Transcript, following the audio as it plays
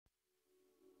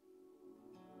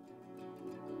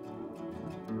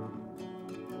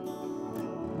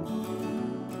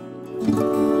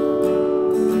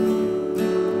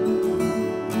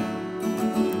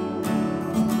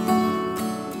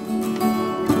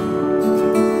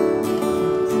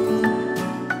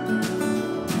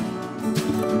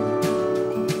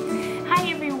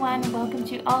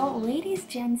ladies,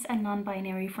 gents, and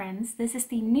non-binary friends. This is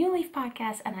the New Leaf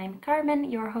Podcast, and I'm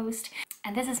Carmen, your host.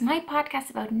 And this is my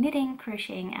podcast about knitting,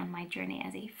 crocheting, and my journey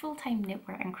as a full-time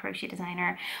knitwear and crochet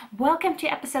designer. Welcome to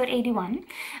episode 81.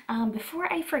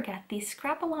 Before I forget, the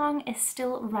scrap along is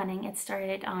still running. It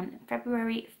started on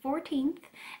February 14th,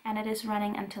 and it is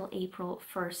running until April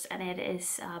 1st. And it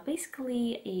is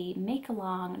basically a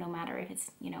make-along, no matter if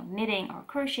it's knitting or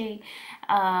crochet,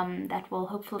 that will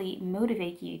hopefully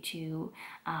motivate you to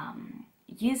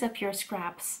use up your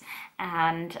scraps,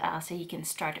 and so you can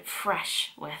start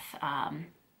fresh with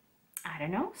I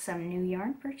don't know, some new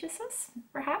yarn purchases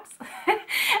perhaps.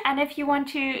 And if you want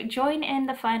to join in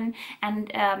the fun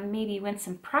and maybe win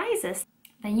some prizes,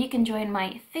 then you can join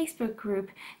my Facebook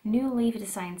group, New Leaf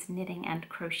Designs Knitting and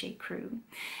Crochet Crew.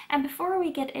 And before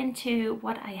we get into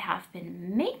what I have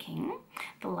been making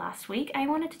the last week, I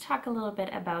wanted to talk a little bit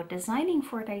about designing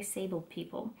for disabled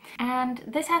people. And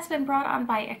this has been brought on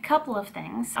by a couple of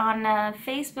things. On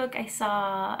Facebook, I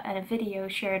saw a video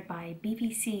shared by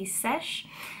BBC Sesh,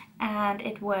 and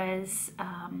it was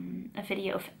a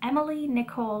video of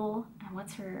Nicole, and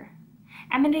what's her?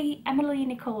 Emily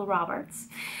Nicole Roberts.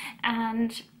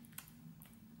 And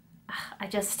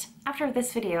after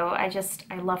this video, I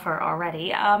love her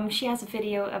already. She has a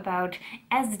video about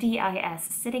SDIS,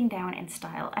 sitting down in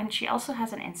style, and she also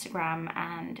has an Instagram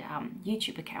and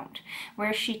YouTube account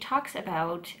where she talks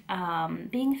about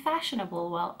being fashionable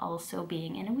while also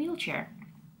being in a wheelchair.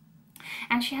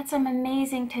 And she had some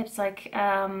amazing tips, like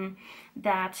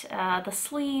that the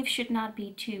sleeve should not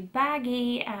be too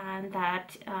baggy, and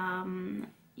that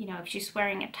if she's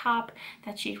wearing a top,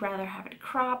 that she'd rather have it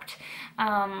cropped.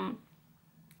 I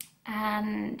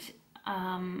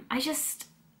just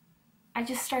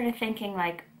started thinking,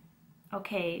 like,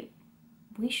 okay,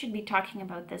 we should be talking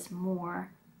about this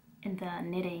more in the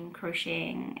knitting,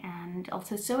 crocheting, and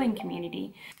also sewing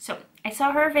community. So I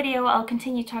saw her video. I'll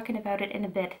continue talking about it in a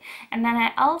bit. And then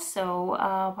I also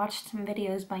watched some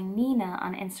videos by Nina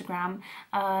on Instagram.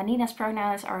 Nina's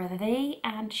pronouns are they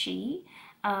and she.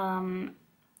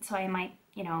 So I might,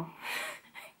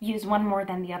 use one more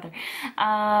than the other.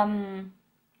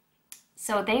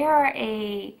 So they are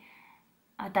a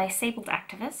disabled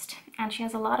activist, and she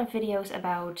has a lot of videos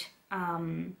about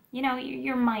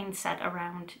your mindset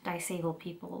around disabled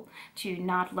people, to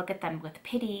not look at them with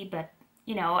pity, but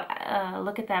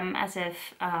look at them as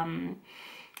if a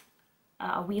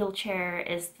wheelchair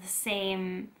is the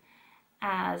same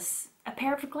as a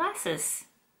pair of glasses.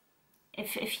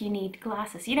 If you need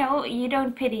glasses, you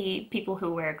don't pity people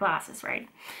who wear glasses, right?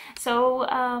 So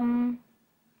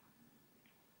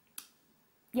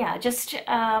yeah, just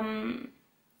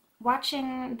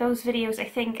watching those videos, I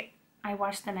think I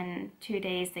watched them in 2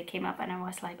 days. They came up and I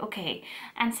was like, okay.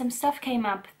 And some stuff came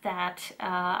up that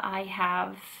I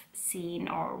have seen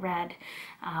or read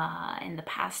in the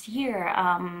past year.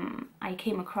 I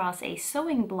came across a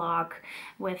sewing blog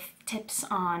with tips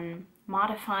on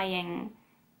modifying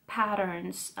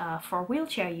patterns for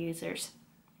wheelchair users.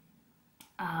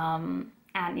 And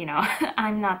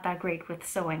I'm not that great with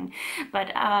sewing,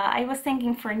 but I was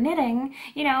thinking for knitting,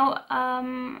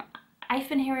 I've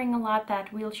been hearing a lot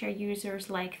that wheelchair users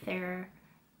like their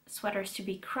sweaters to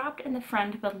be cropped in the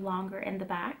front but longer in the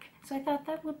back. So I thought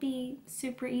that would be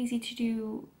super easy to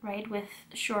do, right, with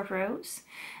short rows.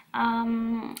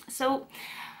 So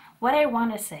what I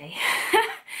want to say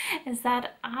is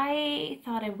that I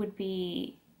thought it would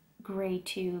be great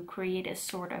to create a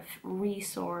sort of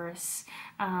resource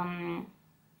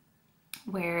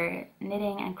where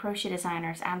knitting and crochet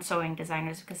designers and sewing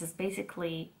designers, because it's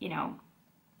basically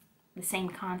the same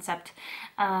concept,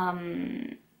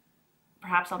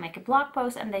 perhaps I'll make a blog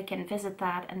post and they can visit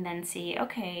that and then see,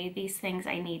 okay, these things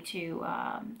I need to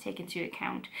take into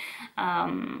account.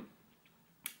 And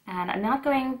I'm not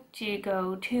going to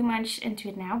go too much into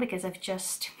it now because I've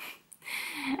just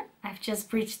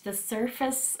breached the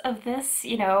surface of this,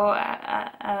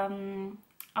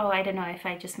 oh, I don't know if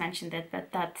I just mentioned it,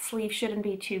 but that sleeve shouldn't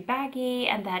be too baggy,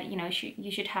 and that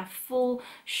you should have full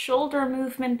shoulder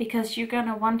movement because you're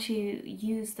gonna want to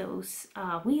use those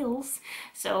wheels.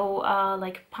 So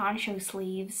like poncho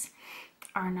sleeves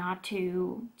are not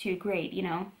too great,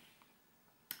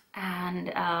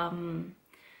 and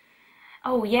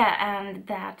oh yeah, and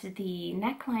that the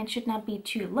neckline should not be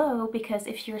too low, because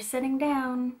if you're sitting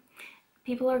down,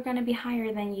 people are going to be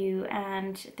higher than you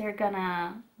and they're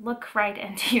gonna look right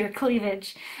into your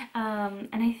cleavage. And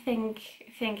I think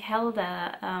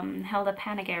Helda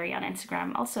Panagari on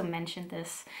Instagram also mentioned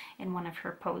this in one of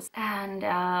her posts. And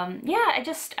yeah, I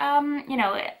just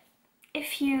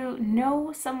if you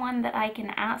know someone that I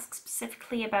can ask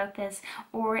specifically about this,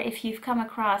 or if you've come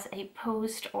across a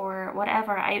post or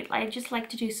whatever, I just like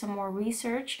to do some more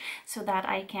research so that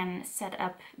I can set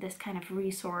up this kind of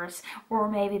resource, or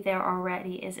maybe there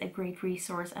already is a great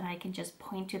resource and I can just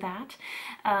point to that,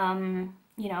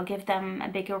 you know, give them a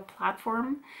bigger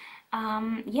platform.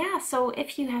 Yeah, so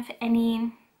if you have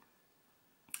any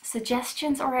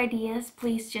suggestions or ideas,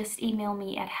 please just email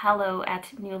me at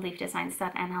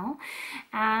hello@newleafdesigns.nl.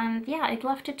 And yeah, I'd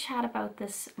love to chat about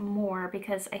this more,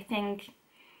 because I think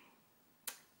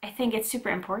it's super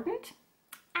important,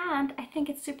 and I think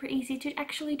it's super easy to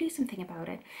actually do something about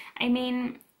it. I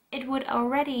mean, it would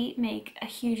already make a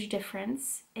huge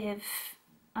difference if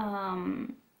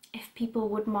people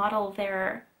would model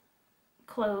their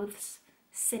clothes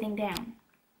sitting down,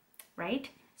 right?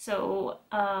 So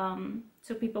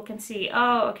so people can see,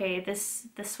 oh, okay, this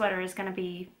sweater is gonna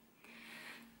be,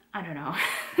 I don't know,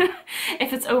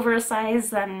 if it's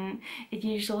oversized, then it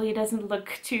usually doesn't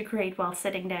look too great while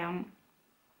sitting down.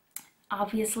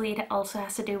 Obviously, it also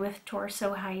has to do with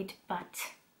torso height,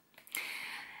 but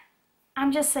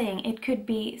I'm just saying it could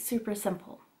be super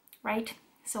simple, right?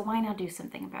 So why not do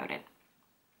something about it?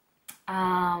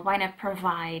 Why not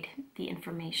provide the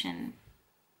information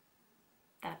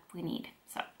that we need?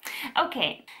 So,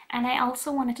 okay, and I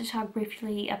also wanted to talk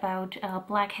briefly about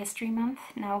Black History Month,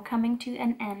 now coming to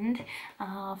an end.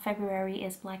 February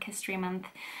is Black History Month,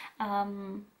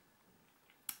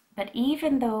 but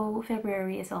even though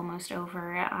February is almost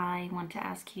over, I want to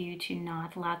ask you to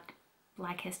not let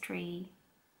Black History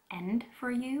end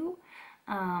for you,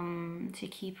 to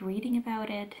keep reading about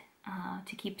it,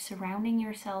 to keep surrounding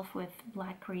yourself with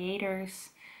Black creators,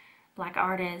 Black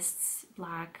artists,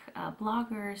 Black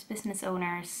bloggers, business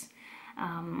owners,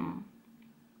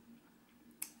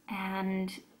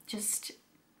 and just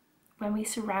when we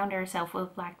surround ourselves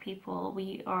with Black people,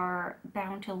 we are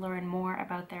bound to learn more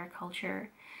about their culture,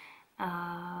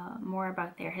 more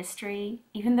about their history,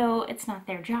 even though it's not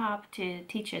their job to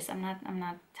teach us. I'm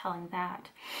not telling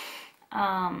that,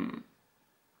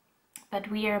 but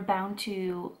we are bound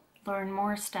to learn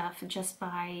more stuff just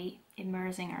by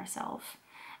immersing ourselves.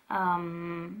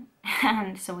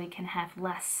 And so we can have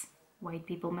less white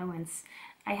people moments.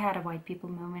 I had a white people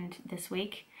moment this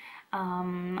week.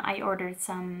 I ordered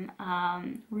some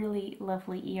really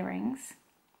lovely earrings,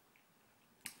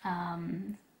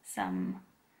 some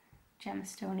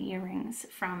gemstone earrings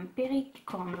from Perry.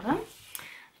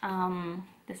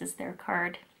 This is their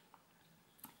card.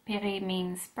 Perry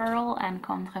means pearl and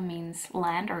contre means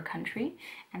land or country,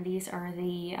 and these are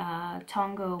the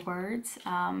Tongo words.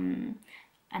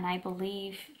 And I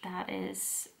believe that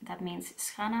means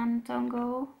Sranan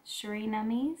Tongo,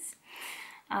 Surinamese.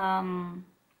 Now,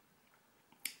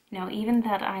 even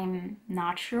that I'm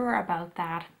not sure about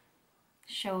that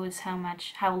shows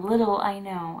how little I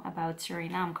know about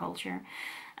Suriname culture.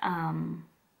 And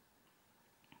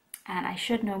I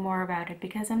should know more about it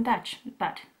because I'm Dutch,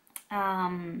 but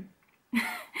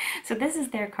so this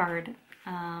is their card.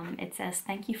 It says,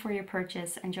 "Thank you for your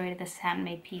purchase. Enjoy this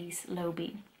handmade piece,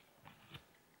 Lobby."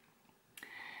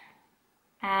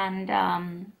 And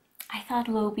I thought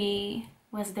Lobby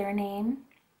was their name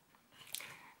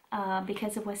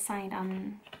because it was signed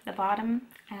on the bottom.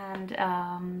 And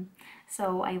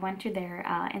so I went to their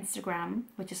Instagram,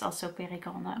 which is also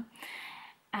Perigonde,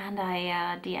 and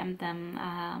I DM'd them,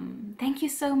 "Thank you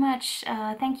so much,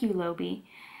 thank you, Lobby."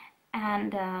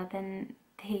 And then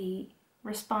they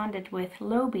responded with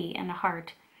Lobby and a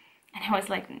heart. And I was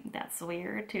like, that's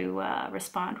weird to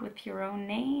respond with your own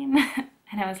name.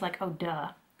 And I was like, oh,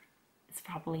 duh. It's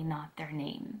probably not their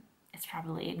name. It's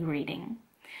probably a greeting.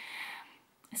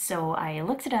 So I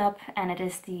looked it up, and it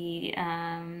is the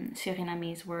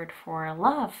Surinamese word for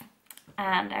love.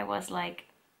 And I was like,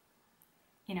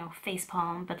 you know,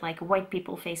 facepalm, but like white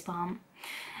people facepalm.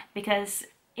 Because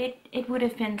it would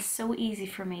have been so easy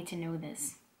for me to know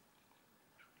this.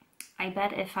 I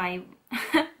bet if I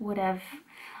would have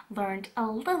learned a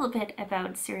little bit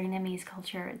about Surinamese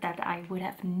culture, that I would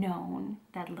have known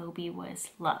that Lobby was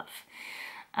love.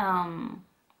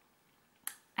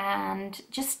 And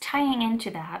just tying into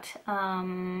that,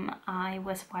 I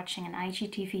was watching an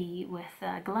IGTV with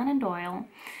Glennon Doyle,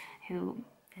 who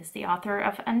is the author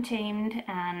of Untamed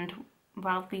and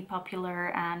wildly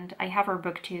popular, and I have her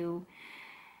book too.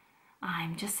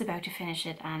 I'm just about to finish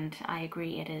it, and I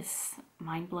agree, it is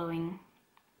mind-blowing.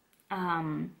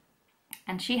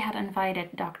 And she had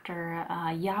invited Dr.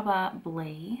 Yaba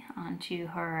Blay onto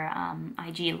her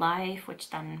IG Live, which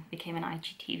then became an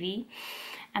IGTV.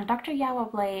 And Dr.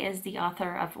 Yaba Blay is the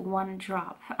author of One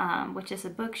Drop, which is a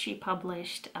book she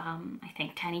published, I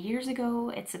think, 10 years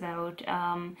ago. It's about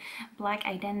Black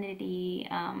identity,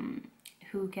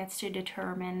 who gets to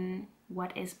determine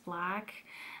what is Black.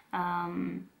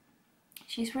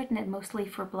 She's written it mostly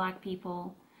for Black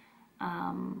people,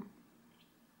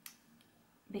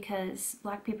 because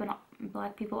Black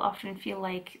people often feel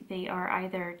like they are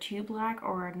either too Black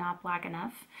or not Black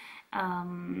enough.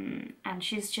 And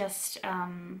she's just,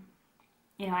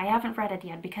 you know, I haven't read it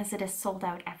yet because it is sold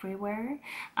out everywhere.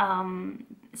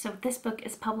 So this book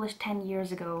is published 10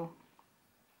 years ago,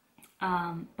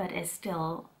 but is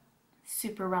still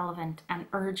super relevant and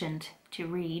urgent to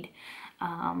read.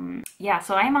 Yeah,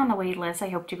 so I'm on the wait list. I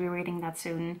hope to be reading that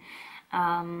soon.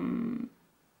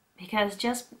 Because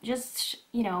just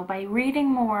you know, by reading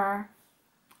more,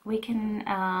 we can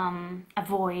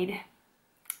avoid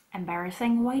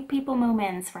embarrassing white people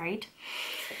moments, right?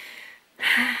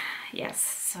 Yes,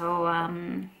 so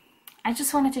I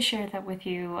just wanted to share that with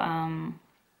you. I'm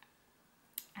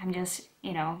just,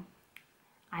 you know,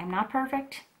 I'm not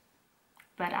perfect,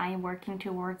 but I am working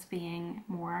towards being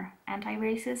more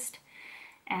anti-racist,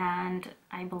 and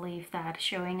I believe that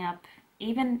showing up,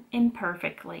 even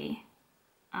imperfectly,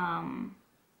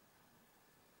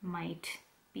 might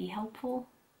be helpful.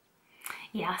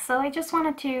 Yeah, so I just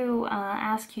wanted to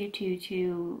ask you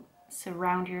to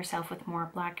surround yourself with more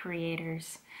Black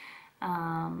creators,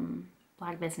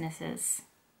 Black businesses,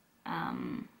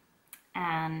 and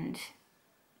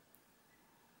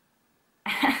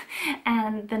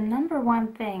and the number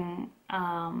one thing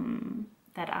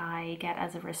that I get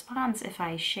as a response if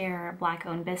I share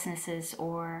Black-owned businesses,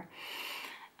 or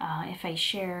if I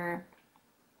share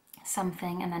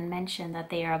something and then mention that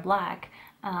they are Black,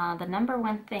 the number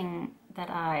one thing that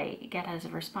I get as a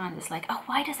response is like, oh,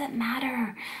 why does it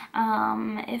matter?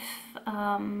 If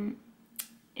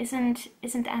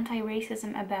isn't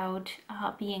anti-racism about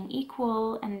being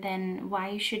equal, and then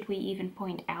why should we even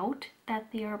point out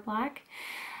that they are Black?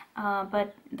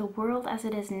 But the world as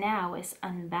it is now is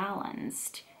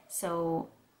unbalanced. So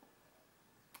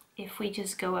if we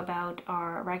just go about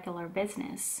our regular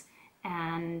business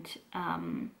and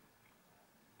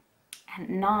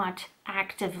not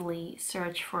actively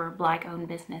search for Black-owned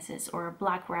businesses or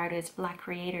Black writers, Black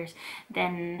creators,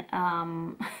 then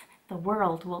the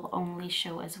world will only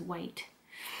show as white.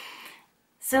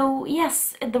 So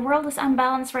yes, the world is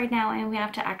unbalanced right now, and we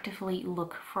have to actively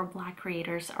look for Black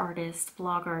creators, artists,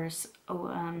 bloggers,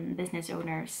 business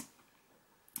owners,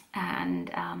 and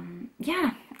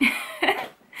yeah.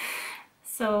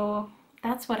 So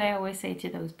that's what I always say to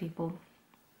those people.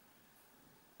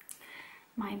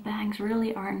 My bangs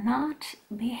really are not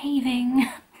behaving.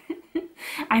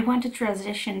 I want to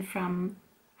transition from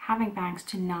having bangs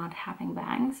to not having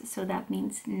bangs, so that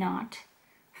means not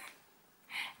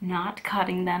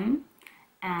cutting them,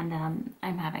 and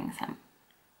I'm having some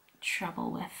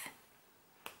trouble with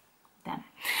them.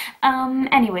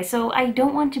 Anyway, so I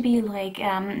don't want to be like,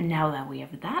 now that we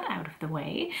have that out of the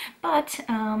way, but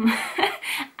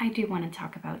I do want to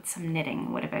talk about some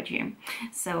knitting. What about you?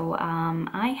 So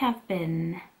I have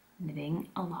been knitting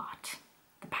a lot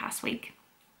the past week.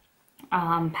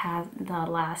 The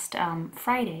last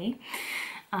Friday,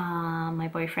 my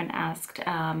boyfriend asked,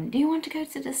 do you want to go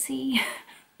to the sea?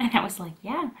 And I was like,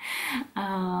 yeah,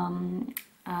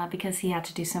 because he had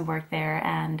to do some work there,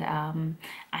 and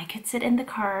I could sit in the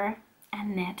car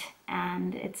and knit,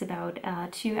 and it's about a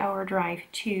 2-hour drive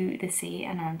to the sea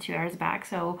and then 2 hours back.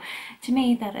 So to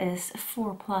me, that is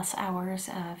 4+ hours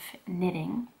of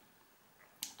knitting.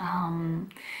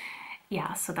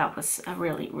 Yeah, so that was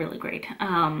really, really great.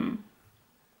 And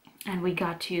we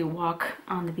got to walk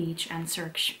on the beach and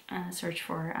search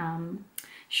for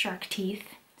shark teeth,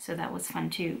 so that was fun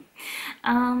too.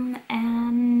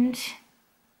 And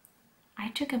I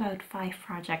took about 5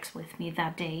 projects with me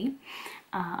that day,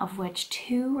 of which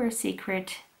 2 were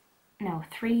secret. No,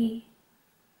 3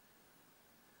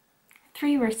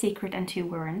 were secret and 2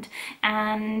 weren't.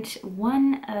 And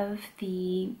one of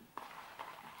the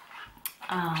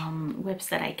WIPs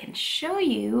that I can show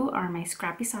you are my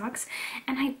Scrappy socks,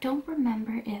 and I don't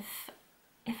remember if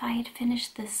I had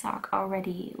finished this sock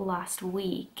already last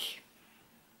week.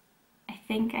 I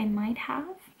think I might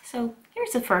have. So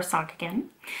here's the first sock again,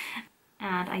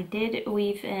 and I did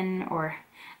weave in, or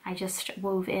I just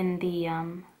wove in the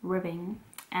ribbing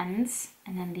ends,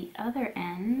 and then the other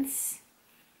ends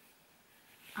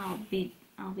I'll be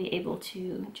able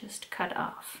to just cut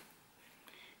off,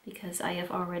 because I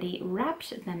have already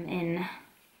wrapped them in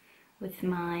with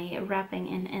my wrapping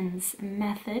in ends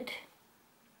method.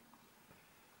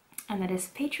 And that is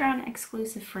Patreon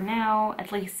exclusive for now,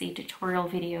 at least the tutorial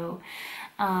video,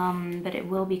 but it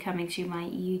will be coming to my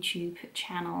YouTube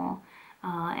channel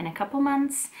in a couple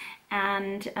months.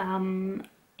 And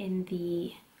in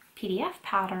the PDF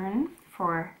pattern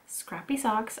for Scrappy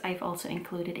Socks, I've also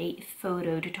included a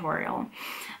photo tutorial.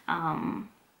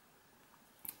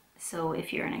 So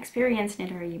if you're an experienced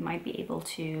knitter, you might be able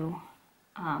to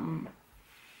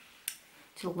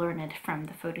learn it from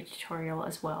the photo tutorial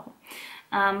as well.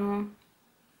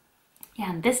 Yeah,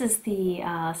 and this is the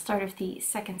start of the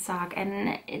second sock,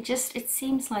 and it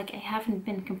seems like I haven't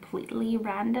been completely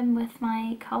random with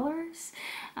my colors.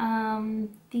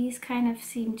 These kind of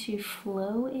seem to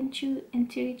flow into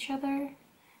each other,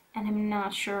 and I'm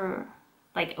not sure,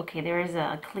 like, okay, there is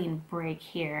a clean break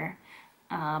here,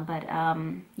 but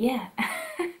yeah,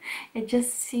 it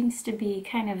just seems to be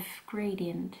kind of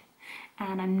gradient.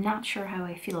 And I'm not sure how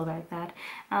I feel about that.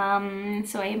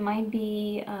 So I might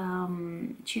be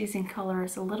choosing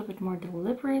colors a little bit more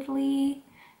deliberately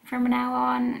from now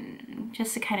on,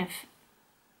 just to kind of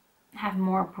have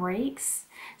more breaks.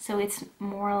 So it's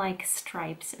more like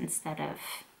stripes instead of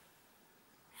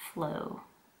flow.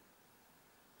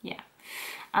 Yeah.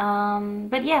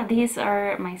 But yeah, these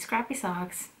are my Scrappy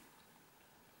Socks.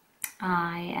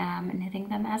 I am knitting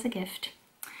them as a gift,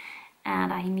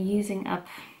 and I'm using up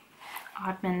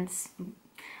oddments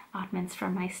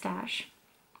from my stash.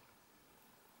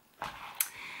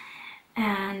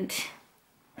 And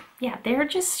yeah, they're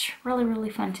just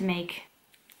really fun to make.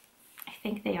 I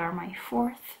think they are my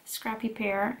 4th Scrappy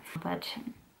pair, but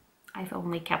I've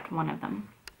only kept one of them.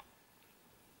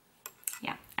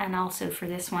 Yeah, and also for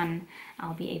this one,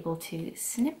 I'll be able to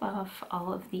snip off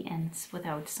all of the ends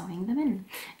without sewing them in,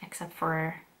 except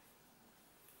for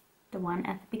the one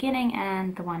at the beginning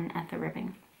and the one at the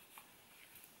ribbing.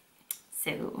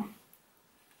 So,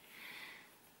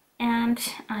 and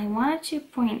I wanted to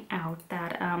point out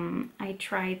that I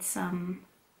tried some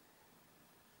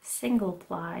single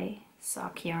ply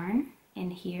sock yarn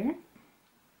in here.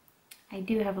 I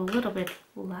do have a little bit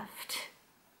left.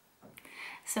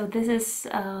 So this is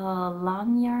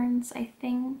long yarns, I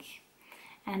think,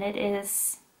 and it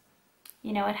is,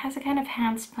 you know, it has a kind of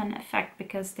hand spun effect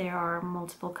because there are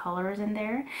multiple colors in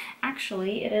there.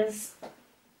 Actually, it is.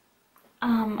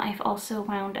 I've also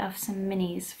wound up some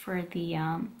minis for the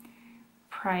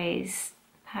prize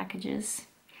packages.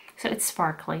 So it's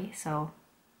sparkly, so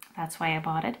that's why I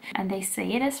bought it. And they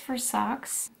say it is for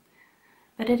socks,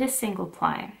 but it is single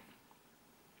ply.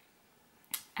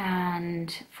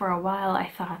 And for a while I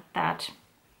thought that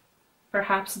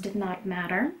perhaps did not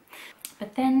matter.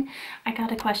 But then I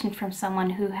got a question from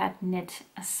someone who had knit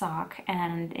a sock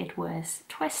and it was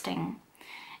twisting.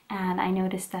 And I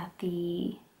noticed that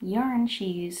the yarn she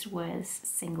used was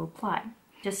single ply.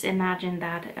 Just imagine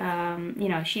that, you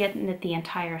know, she had knit the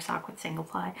entire sock with single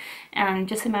ply, and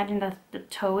just imagine that the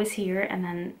toe is here and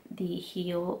then the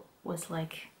heel was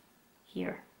like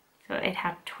here, so it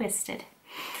had twisted.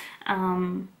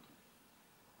 I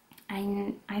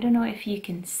don't know if you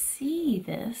can see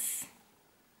this.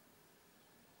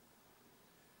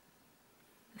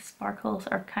 The sparkles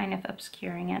are kind of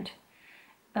obscuring it,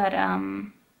 but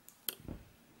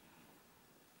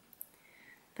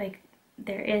like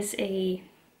there is a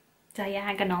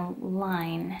diagonal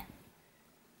line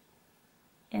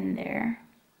in there.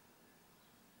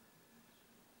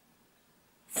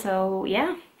 So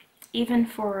yeah, even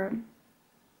for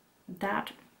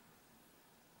that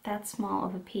small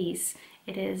of a piece,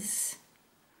 it is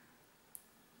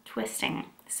twisting.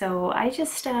 So I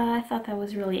just thought that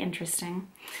was really interesting.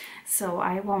 So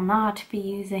I will not be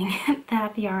using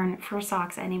that yarn for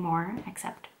socks anymore,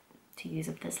 except to use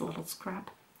up this little scrap.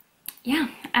 Yeah,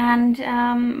 and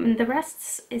the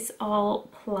rest is all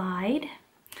plied.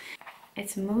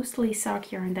 It's mostly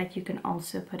sock yarn that you can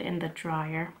also put in the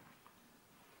dryer.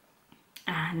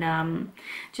 And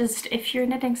just if you're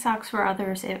knitting socks for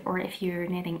others, or if you're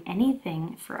knitting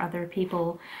anything for other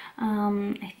people,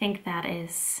 I think that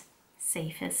is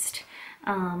safest.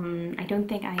 I don't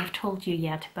think I have told you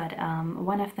yet, but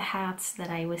one of the hats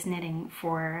that I was knitting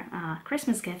for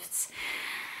Christmas gifts,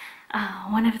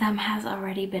 one of them has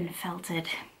already been felted,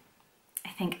 I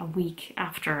think a week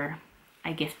after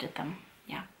I gifted them.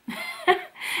 Yeah.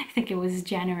 I think it was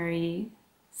January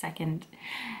 2nd,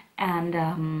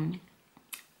 and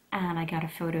I got a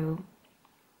photo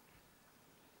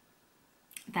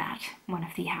that one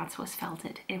of the hats was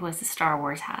felted. It was a Star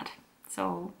Wars hat,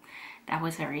 so that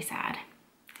was very sad.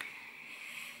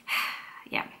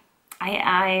 Yeah,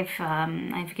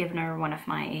 I've given her one of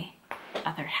my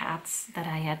other hats that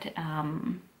I had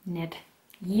knit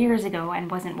years ago and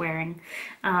wasn't wearing.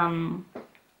 And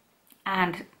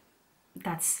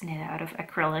that's knit out of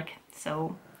acrylic,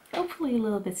 so hopefully a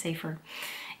little bit safer.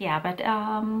 Yeah, but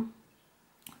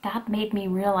that made me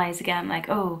realize again, like,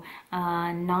 oh,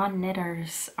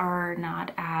 non-knitters are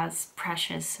not as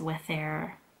precious with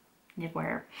their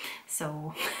knitwear,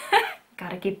 so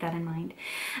gotta keep that in mind.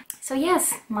 So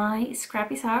yes, my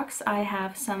scrappy socks, I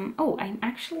have some, oh, I'm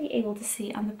actually able to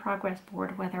see on the progress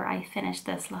board whether I finished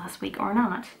this last week or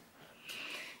not.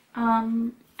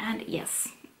 And yes,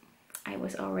 I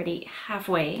was already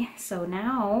halfway, so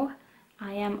now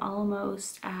I am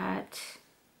almost at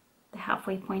the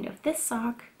halfway point of this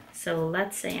sock. So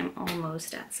let's say I'm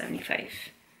almost at 75%.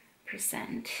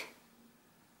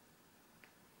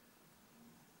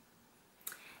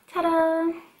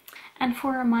 Ta-da! And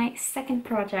for my second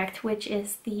project, which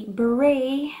is the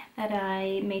beret that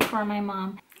I made for my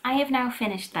mom, I have now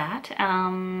finished that.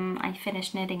 I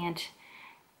finished knitting it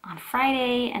on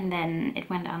Friday, and then it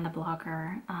went on the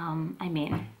blogger. I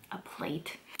made a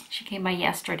plate. She came by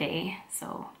yesterday,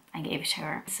 so I gave it to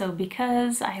her. So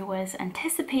because I was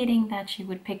anticipating that she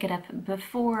would pick it up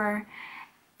before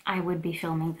I would be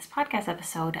filming this podcast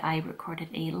episode, I recorded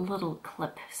a little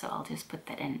clip, so I'll just put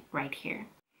that in right here.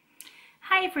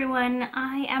 Hi everyone,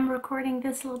 I am recording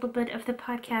this little bit of the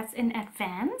podcast in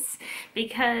advance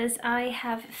because I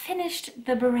have finished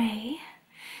the beret,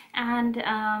 and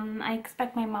I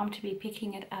expect my mom to be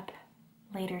picking it up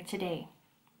later today.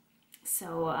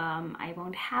 So I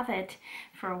won't have it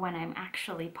for when I'm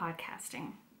actually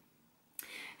podcasting.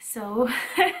 So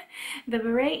the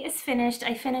beret is finished.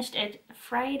 I finished it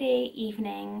Friday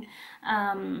evening.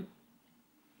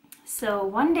 So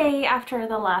one day after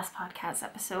the last podcast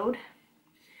episode.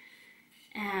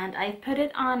 And I put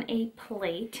it on a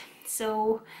plate.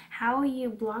 So how you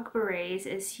block berets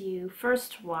is you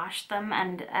first wash them,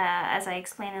 and as I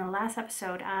explained in the last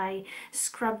episode, I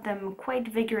scrub them quite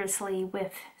vigorously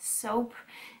with soap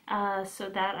so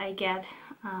that I get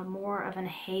more of an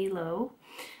halo,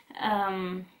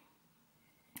 and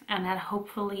that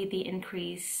hopefully the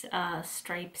increased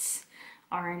stripes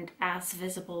aren't as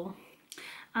visible.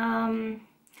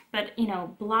 But you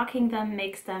know, blocking them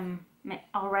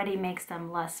already makes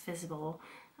them less visible,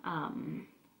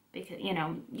 because you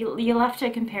know you'll have to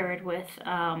compare it with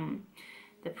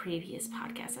the previous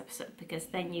podcast episode, because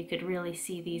then you could really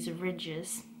see these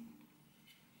ridges.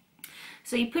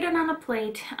 So you put it on a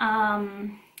plate.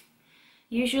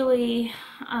 Usually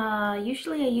I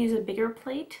use a bigger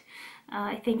plate.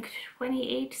 I think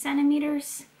 28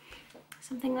 centimeters,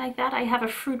 something like that. I have a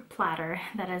fruit platter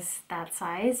that is that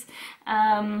size.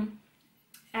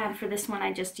 And for this one,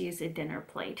 I just use a dinner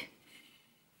plate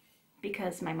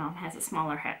because my mom has a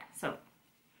smaller head. So,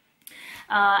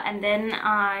 and then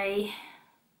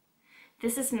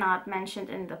this is not mentioned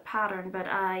in the pattern, but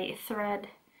I thread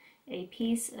a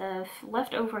piece of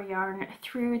leftover yarn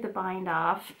through the bind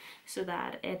off so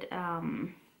that it,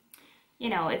 you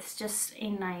know, it's just a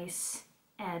nice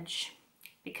edge,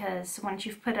 because once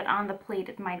you've put it on the plate,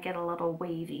 it might get a little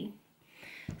wavy.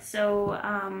 So,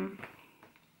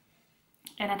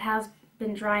 and it has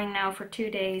been drying now for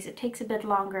 2 days. It takes a bit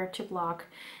longer to block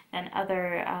than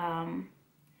other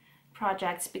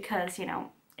projects because, you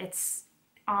know, it's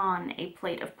on a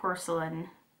plate of porcelain.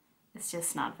 It's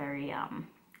just not very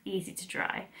easy to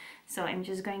dry. So I'm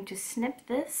just going to snip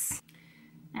this,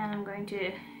 and I'm going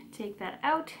to take that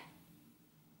out,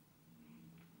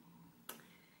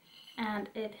 and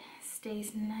it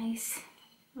stays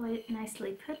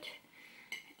nicely put.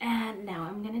 And now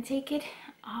I'm gonna take it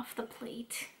off the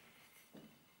plate.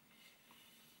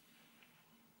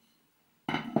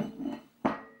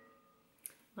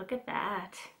 Look at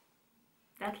that.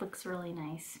 That looks really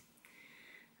nice.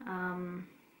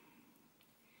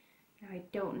 I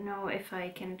don't know if I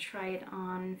can try it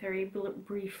on very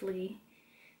briefly,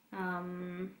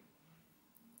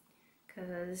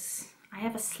 because I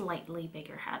have a slightly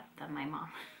bigger head than my mom.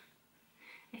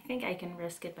 I think I can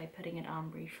risk it by putting it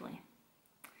on briefly.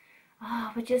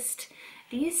 Oh, but just,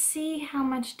 do you see how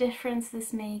much difference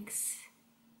this makes?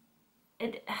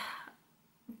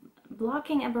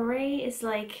 Blocking a beret is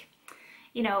like,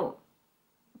 you know,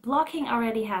 blocking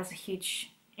already has a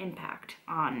huge impact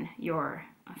on your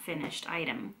finished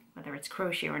item, whether it's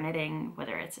crochet or knitting,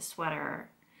 whether it's a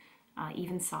sweater,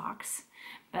 even socks.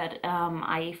 But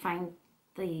I find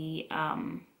the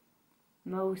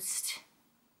most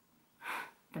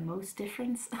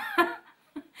difference.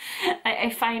 I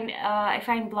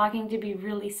find blocking to be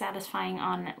really satisfying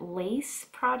on lace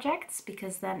projects,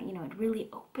 because then, you know, it really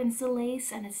opens the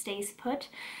lace and it stays put,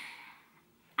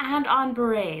 and on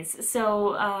berets.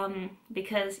 So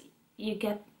because you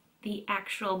get the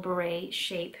actual beret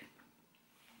shape.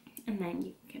 And then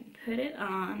you can put it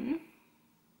on.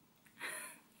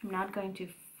 I'm not going to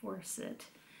force it.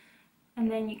 And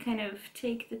then you kind of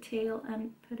take the tail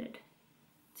and put it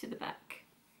to the back.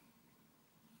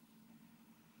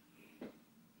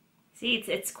 See,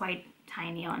 it's quite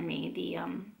tiny on me, the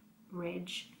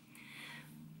ridge.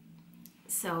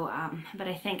 So, but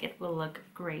I think it will look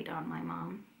great on my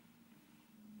mom.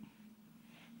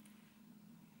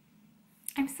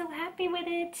 I'm so happy with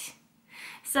it.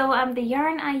 So the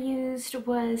yarn I used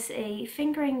was a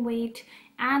fingering weight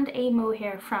and a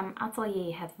mohair from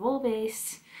Atelier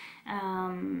Wolbeest,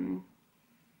 from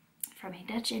a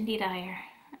Dutch indie dyer.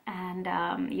 And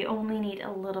you only need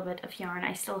a little bit of yarn.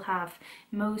 I still have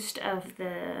most of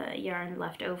the yarn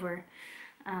left over.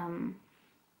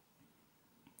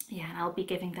 Yeah, and I'll be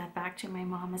giving that back to my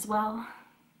mom as well.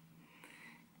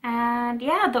 And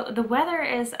yeah, the weather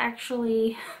is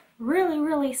actually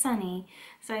really sunny,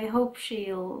 so I hope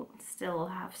she'll still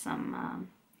have some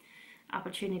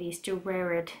opportunities to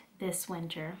wear it this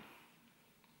winter.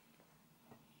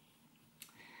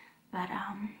 But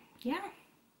yeah,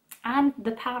 and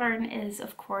the pattern is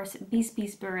of course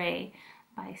Bisbis Beret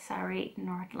by Sari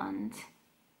Nordland.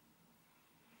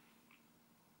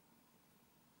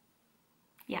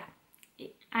 Yeah,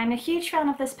 I'm a huge fan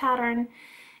of this pattern.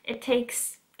 It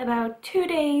takes about 2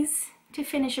 days to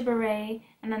finish a beret,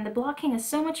 and then the blocking is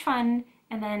so much fun,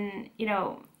 and then, you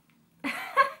know,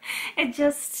 it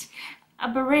just, a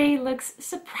beret looks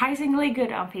surprisingly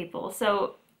good on people.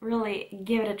 So really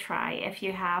give it a try. If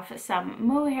you have some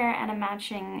mohair and a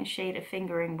matching shade of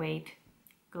fingering weight,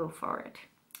 go for it.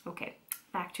 Okay,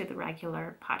 back to the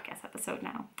regular podcast episode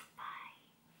now.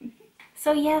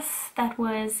 So yes, that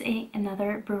was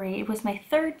another beret. It was my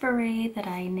third beret that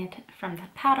I knit from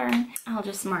that pattern. I'll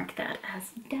just mark that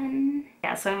as done.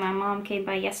 Yeah, so my mom came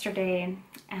by yesterday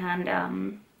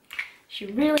and she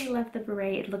really loved the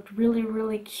beret. It looked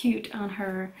really cute on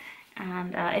her,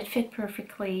 and it fit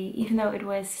perfectly. Even though it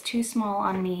was too small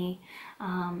on me,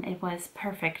 it was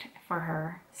perfect for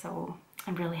her. So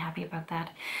I'm really happy about that.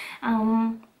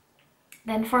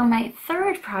 Then for my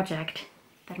third project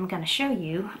that I'm gonna show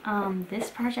you, this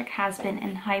project has been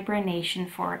in hibernation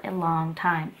for a long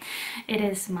time. It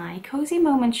is my Cozy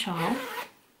Moment shawl,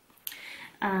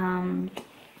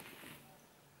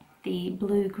 the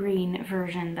blue-green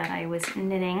version that I was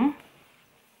knitting.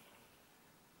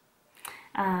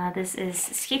 This is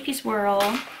Scrappy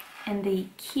Swirl in the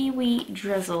Kiwi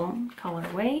Drizzle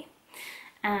colorway,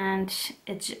 and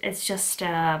it's just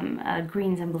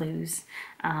greens and blues.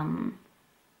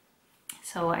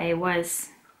 So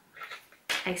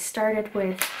I started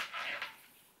with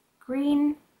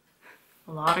green,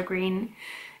 a lot of green,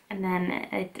 and then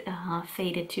it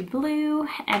faded to blue,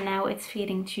 and now it's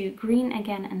fading to green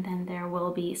again, and then there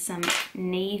will be some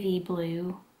navy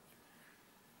blue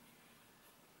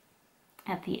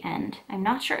at the end. I'm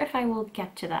not sure if I will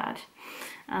get to that,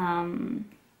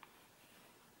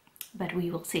 but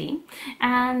we will see.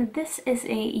 And this is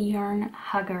a yarn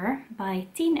hugger by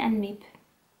Tien and Miep.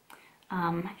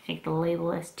 I think the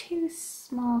label is too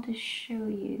small to show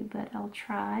you, but I'll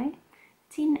try.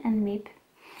 Tien and Miep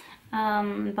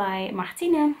by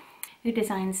Martine, who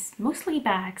designs mostly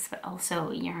bags but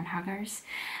also yarn huggers.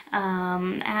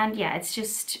 And yeah, it's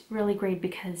just really great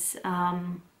because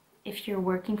if you're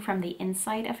working from the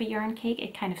inside of a yarn cake,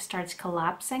 it kind of starts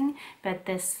collapsing, but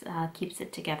this keeps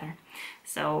it together.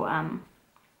 So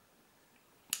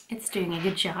it's doing a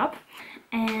good job.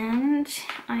 And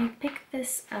I picked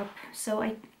this up,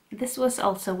 so this was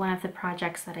also one of the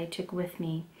projects that I took with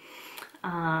me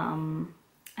on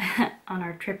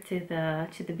our trip to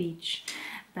the beach,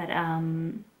 but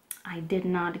I did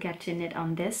not get to knit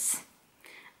on this.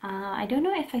 I don't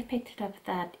know if I picked it up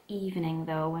that evening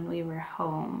though when we were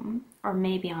home, or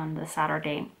maybe on the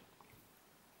Saturday.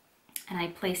 And I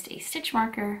placed a stitch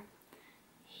marker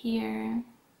here,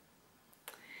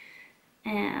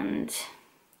 and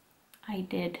I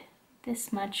did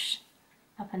this much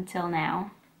up until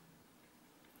now.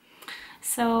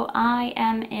 So I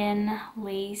am in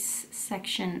lace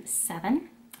section 7.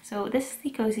 So this is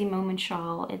the Cozy Moment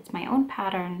shawl. It's my own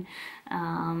pattern.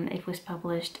 It was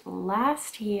published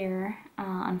last year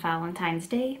on Valentine's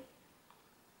Day.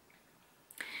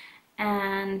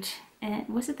 And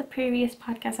was it the previous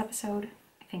podcast episode?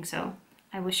 I think so.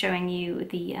 I was showing you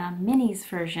the minis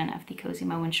version of the Cozy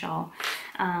Moment shawl.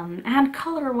 And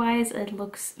color-wise, it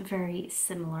looks very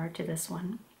similar to this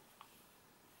one.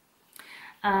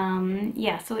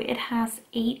 Yeah, so it has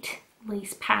 8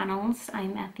 lace panels.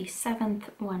 I'm at the 7th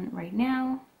one right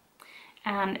now.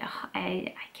 And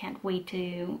I can't wait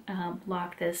to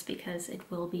block this because it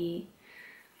will be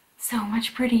so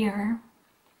much prettier.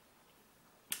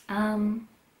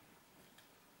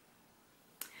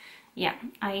 Yeah,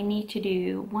 I need to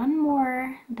do one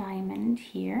more diamond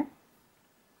here,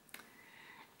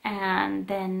 and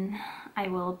then I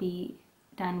will be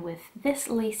done with this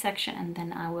lace section, and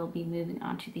then I will be moving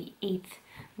on to the 8th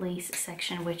lace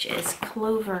section, which is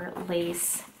clover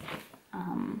lace.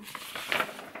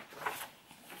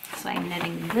 So I'm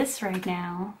knitting this right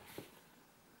now,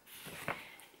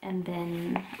 and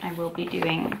then I will be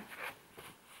doing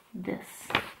this,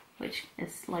 which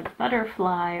is like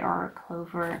butterfly or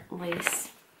clover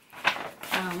lace.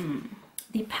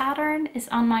 The pattern is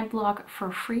on my blog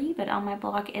for free, but on my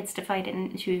blog it's divided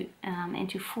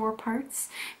into 4 parts,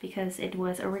 because it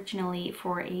was originally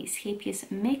for a Scapious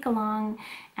make-along,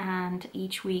 and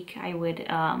each week I would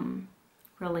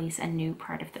release a new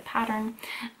part of the pattern.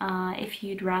 If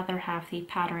you'd rather have the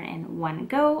pattern in one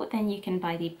go, then you can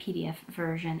buy the PDF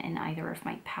version in either of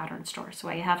my pattern stores. So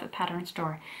I have a pattern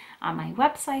store on my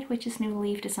website, which is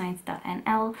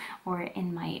newleafdesigns.nl, or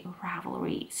in my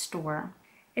Ravelry store.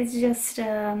 It's just,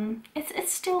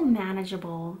 it's still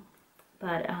manageable,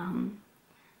 but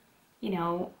you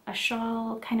know, a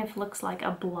shawl kind of looks like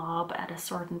a blob at a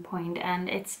certain point, and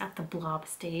it's at the blob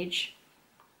stage.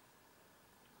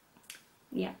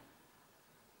 Yeah.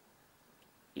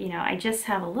 You know, I just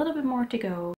have a little bit more to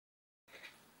go,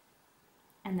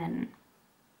 and then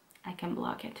I can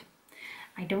block it.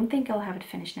 I don't think I'll have it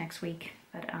finished next week,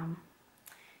 but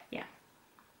yeah.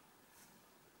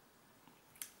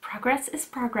 Progress is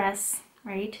progress,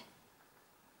 right?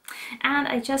 And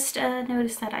I just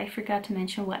noticed that I forgot to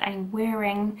mention what I'm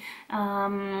wearing.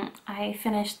 I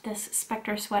finished this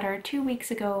Spectre sweater 2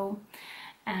 weeks ago,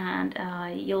 and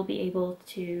you'll be able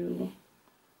to,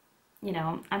 you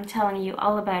know, I'm telling you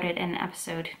all about it in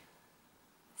episode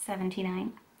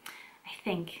 79, I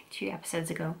think, 2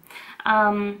 episodes ago.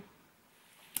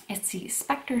 It's the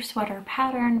Spectre sweater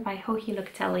pattern by Hohi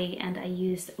Locatelli, and I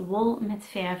used wool met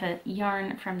verve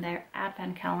yarn from their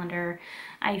advent calendar.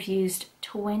 I've used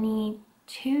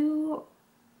 22,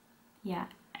 yeah,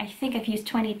 I think I've used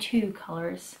 22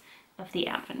 colors of the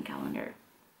advent calendar.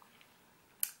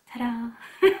 Ta-da!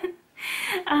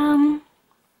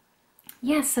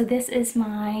 Yeah, so this is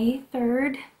my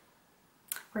 3rd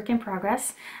work in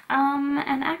progress,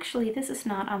 and actually this is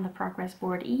not on the progress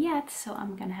board yet, so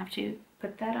I'm gonna have to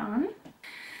put that on.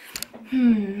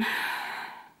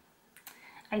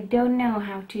 I don't know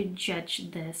how to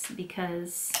judge this,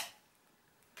 because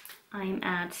I'm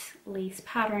at lace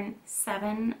pattern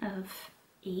 7 of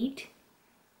 8,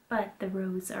 but the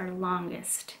rows are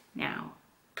longest now.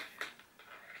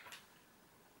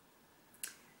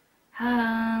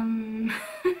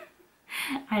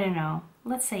 I don't know,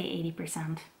 let's say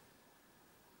 80%.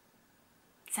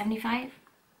 75?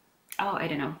 Oh, I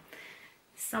don't know.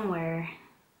 Somewhere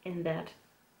in that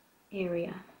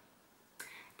area.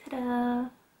 Ta-da!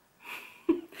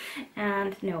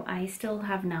 And no, I still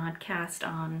have not cast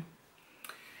on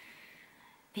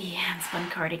the hand-spun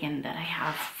cardigan that I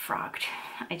have frocked.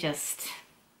 I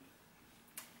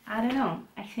don't know,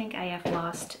 I think I have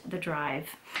lost the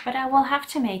drive. But I will have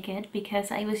to make it, because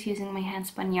I was using my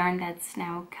hand-spun yarn that's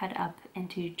now cut up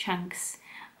into chunks,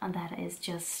 and that is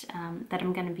just, that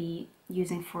I'm gonna be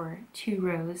using for 2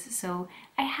 rows, so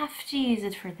I have to use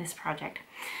it for this project.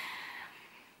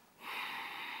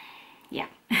 Yeah.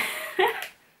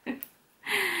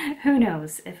 Who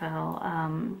knows if I'll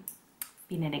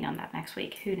be knitting on that next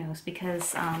week, who knows,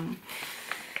 because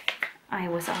I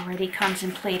was already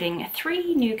contemplating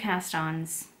 3 new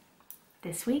cast-ons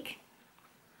this week.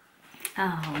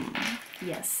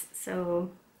 Yes, so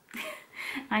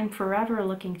I'm forever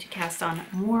looking to cast on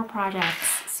more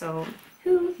projects, so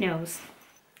who knows.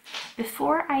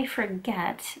 Before I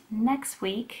forget, next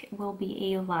week will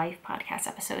be a live podcast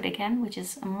episode again, which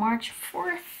is March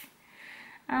 4th.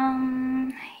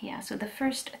 Yeah, so the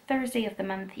first Thursday of the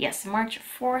month, yes, March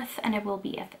 4th, and it will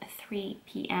be at 3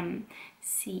 p.m.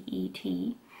 CET.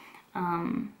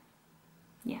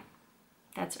 Yeah,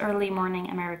 that's early morning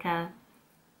America,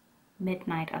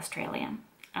 midnight Australia.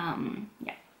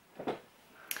 Yeah.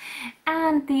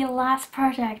 And the last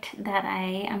project that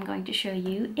I am going to show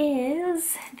you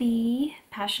is the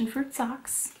Passionfruit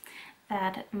socks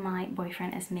that my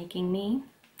boyfriend is making me.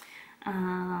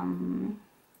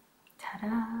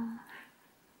 Ta-da!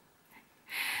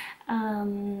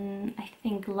 I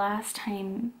think last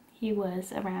time he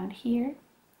was around here.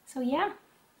 So yeah,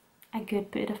 a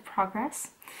good bit of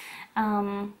progress.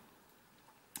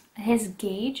 His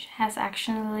gauge has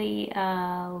actually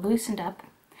loosened up,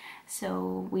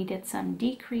 so we did some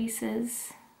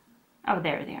decreases. Oh,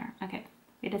 there they are. Okay,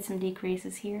 we did some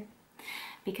decreases here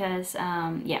because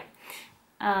yeah,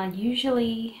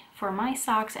 Usually for my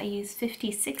socks I use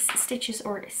 56 stitches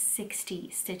or 60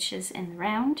 stitches in the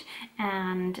round,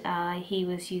 and he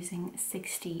was using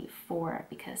 64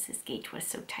 because his gauge was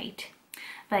so tight.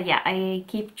 But yeah, I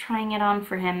keep trying it on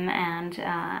for him, and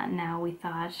now we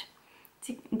thought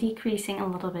decreasing a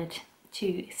little bit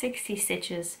to 60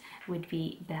 stitches would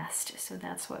be best, so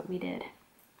that's what we did.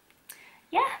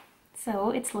 Yeah,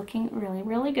 so it's looking really,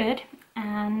 really good.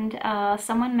 And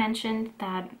someone mentioned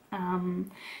that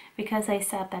because I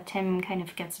said that Tim kind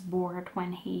of gets bored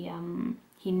when he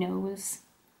knows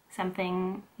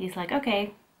something, he's like,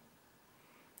 okay,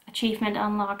 achievement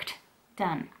unlocked,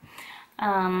 done.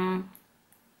 And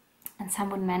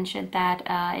someone mentioned that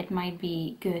it might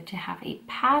be good to have a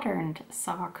patterned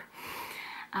sock.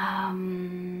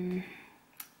 But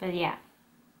yeah,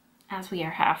 as we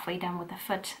are halfway done with the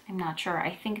foot, I'm not sure.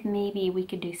 I think maybe we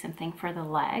could do something for the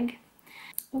leg.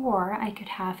 Or I could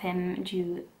have him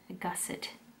do a gusset,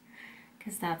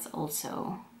 because that's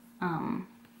also,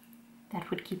 that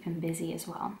would keep him busy as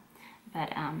well.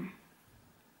 But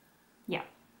yeah,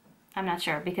 I'm not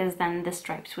sure, because then the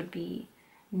stripes would be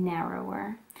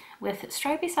narrower. With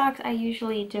stripy socks, I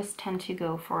usually just tend to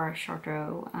go for a short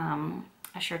row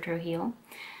heel,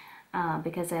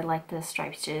 because I like the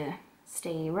stripes to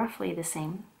stay roughly the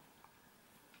same.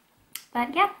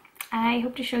 But yeah, I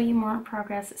hope to show you more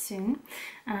progress soon.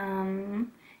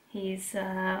 He's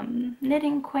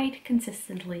knitting quite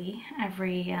consistently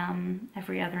every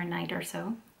other night or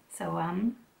so. So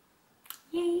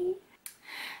yay!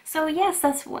 So yes,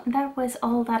 that was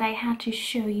all that I had to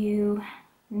show you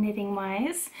knitting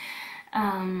wise,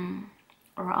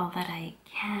 or all that I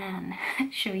can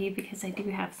show you, because I do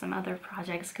have some other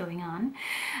projects going on.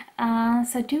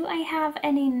 So do I have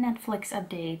any Netflix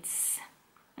updates?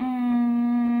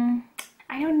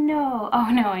 I don't know. Oh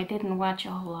no, I didn't watch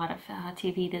a whole lot of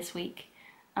TV this week.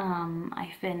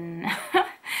 I've been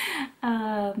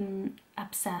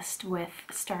obsessed with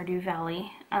Stardew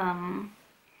Valley.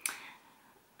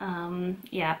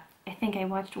 Yeah, I think I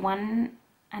watched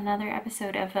another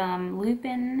episode of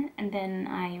Lupin, and then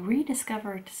I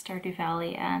rediscovered Stardew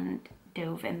Valley and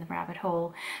dove in the rabbit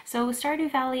hole. So Stardew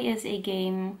Valley is a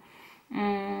game,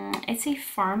 it's a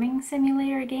farming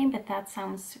simulator game, but that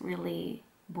sounds really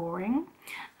boring.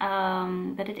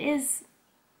 But it is,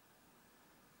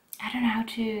 I don't know how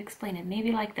to explain it,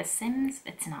 maybe like The Sims.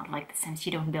 It's not like The Sims,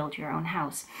 you don't build your own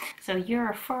house. So you're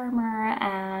a farmer,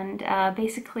 and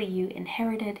basically you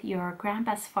inherited your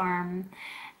grandpa's farm,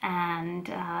 and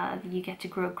you get to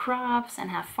grow crops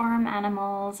and have farm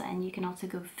animals, and you can also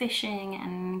go fishing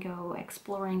and go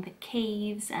exploring the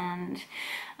caves, and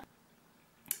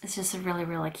it's just a really,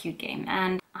 really cute game.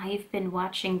 And I've been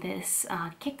watching this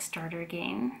Kickstarter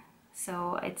game.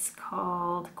 So it's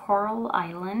called Coral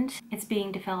Island. It's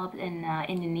being developed in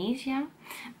Indonesia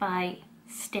by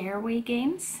Stairway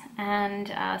Games,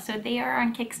 and so they are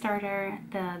on Kickstarter.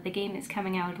 The game is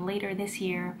coming out later this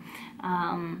year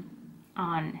on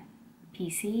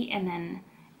PC, and then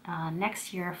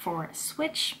next year for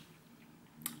Switch.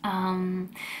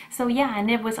 So yeah, and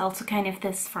it was also kind of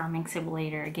this farming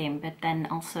simulator game, but then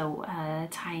also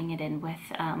tying it in with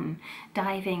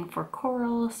diving for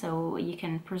coral, so you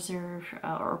can preserve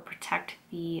or protect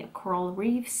the coral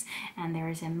reefs, and there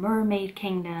is a mermaid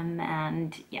kingdom,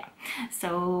 and yeah.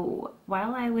 So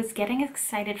while I was getting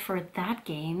excited for that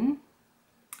game,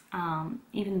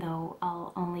 even though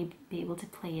I'll only be able to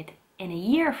play it in a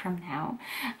year from now,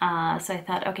 so I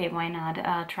thought, okay, why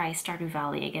not try Stardew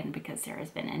Valley again, because there has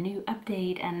been a new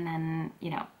update, and then, you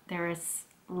know, there is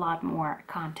a lot more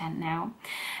content now.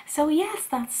 So yes,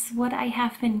 that's what I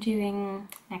have been doing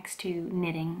next to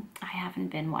knitting. I haven't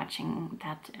been watching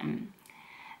that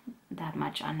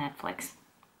much on Netflix.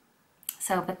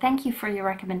 So, but thank you for your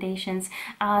recommendations.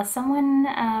 Someone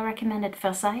recommended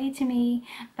Versailles to me,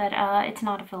 but it's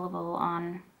not available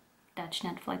on Dutch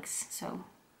Netflix, so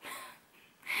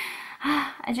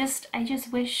I just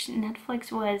wish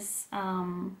Netflix was,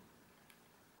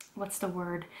 what's the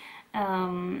word?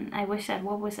 I wish that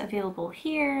what was available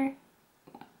here,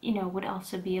 you know, would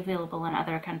also be available in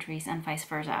other countries, and vice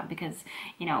versa, because,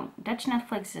 you know, Dutch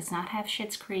Netflix does not have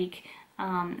Schitt's Creek,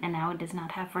 and now it does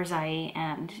not have Versailles,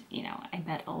 and, you know, I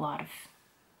bet a lot of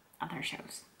other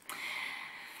shows.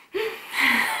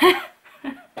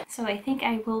 So I think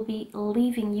I will be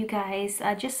leaving you guys.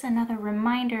 Just another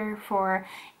reminder for,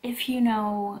 if you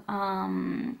know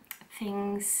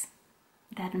things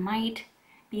that might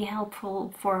be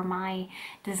helpful for my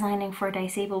Designing for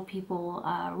Disabled People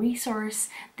resource,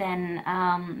 then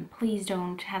please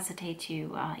don't hesitate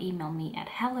to email me at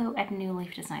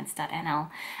hello@newleafdesigns.nl.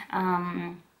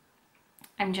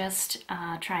 I'm just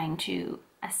trying to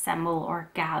assemble or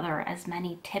gather as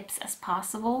many tips as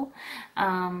possible,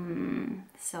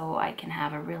 so I can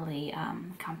have a really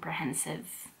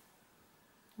comprehensive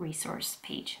resource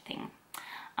page thing.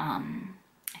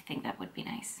 I think that would be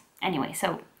nice. Anyway,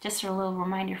 so just a little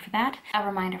reminder for that. A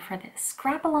reminder for the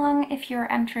scrap along, if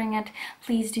you're entering it,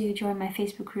 please do join my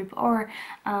Facebook group, or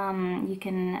you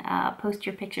can post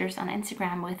your pictures on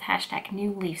Instagram with hashtag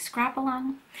New Leaf Scrap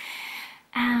Along.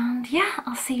 And yeah,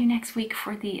 I'll see you next week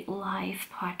for the live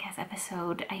podcast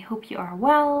episode. I hope you are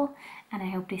well, and I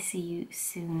hope to see you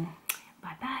soon.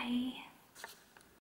 Bye bye.